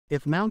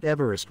If Mount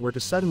Everest were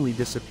to suddenly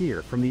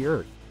disappear from the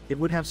Earth, it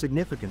would have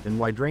significant and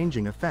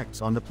wide-ranging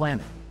effects on the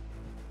planet.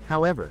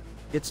 However,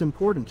 it's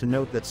important to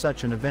note that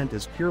such an event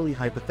is purely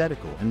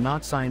hypothetical and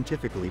not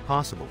scientifically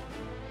possible.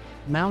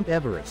 Mount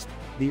Everest,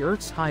 the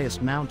Earth's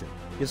highest mountain,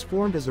 is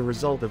formed as a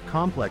result of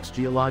complex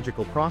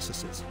geological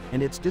processes,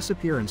 and its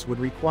disappearance would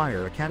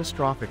require a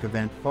catastrophic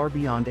event far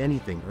beyond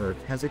anything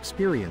Earth has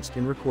experienced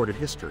in recorded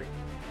history.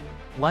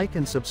 Like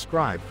and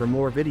subscribe for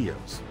more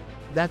videos.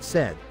 That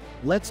said,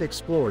 let's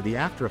explore the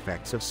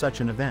aftereffects of such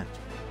an event.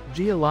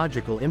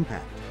 Geological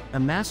impact. A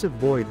massive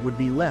void would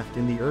be left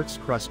in the Earth's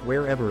crust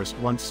where Everest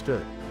once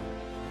stood.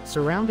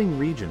 Surrounding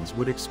regions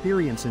would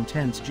experience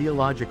intense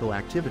geological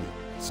activity,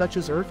 such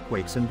as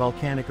earthquakes and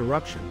volcanic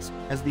eruptions,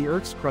 as the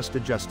Earth's crust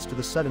adjusts to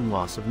the sudden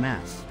loss of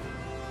mass.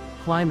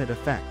 Climate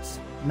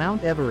effects.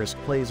 Mount Everest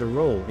plays a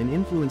role in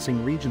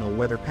influencing regional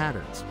weather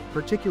patterns,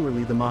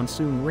 particularly the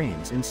monsoon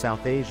rains in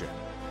South Asia.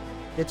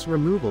 Its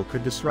removal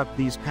could disrupt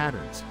these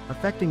patterns,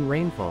 affecting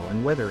rainfall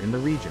and weather in the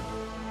region.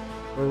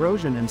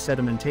 Erosion and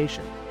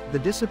sedimentation. The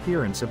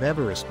disappearance of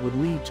Everest would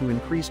lead to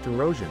increased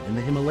erosion in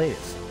the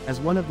Himalayas, as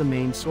one of the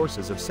main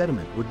sources of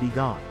sediment would be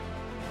gone.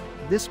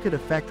 This could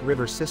affect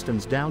river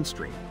systems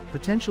downstream,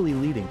 potentially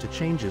leading to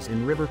changes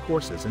in river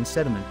courses and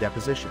sediment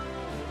deposition.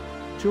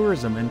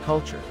 Tourism and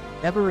culture.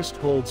 Everest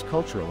holds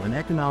cultural and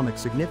economic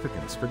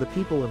significance for the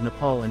people of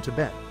Nepal and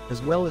Tibet,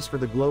 as well as for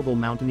the global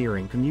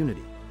mountaineering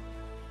community.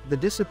 The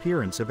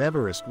disappearance of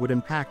Everest would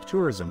impact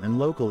tourism and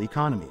local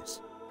economies.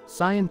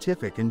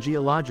 Scientific and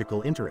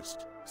geological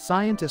interest.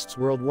 Scientists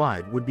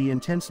worldwide would be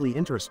intensely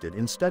interested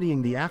in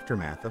studying the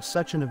aftermath of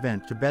such an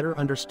event to better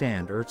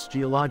understand Earth's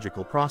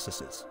geological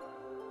processes.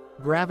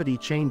 Gravity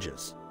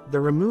changes. The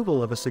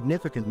removal of a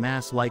significant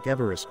mass like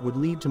Everest would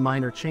lead to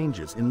minor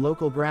changes in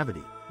local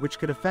gravity, which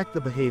could affect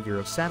the behavior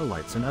of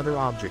satellites and other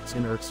objects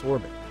in Earth's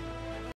orbit.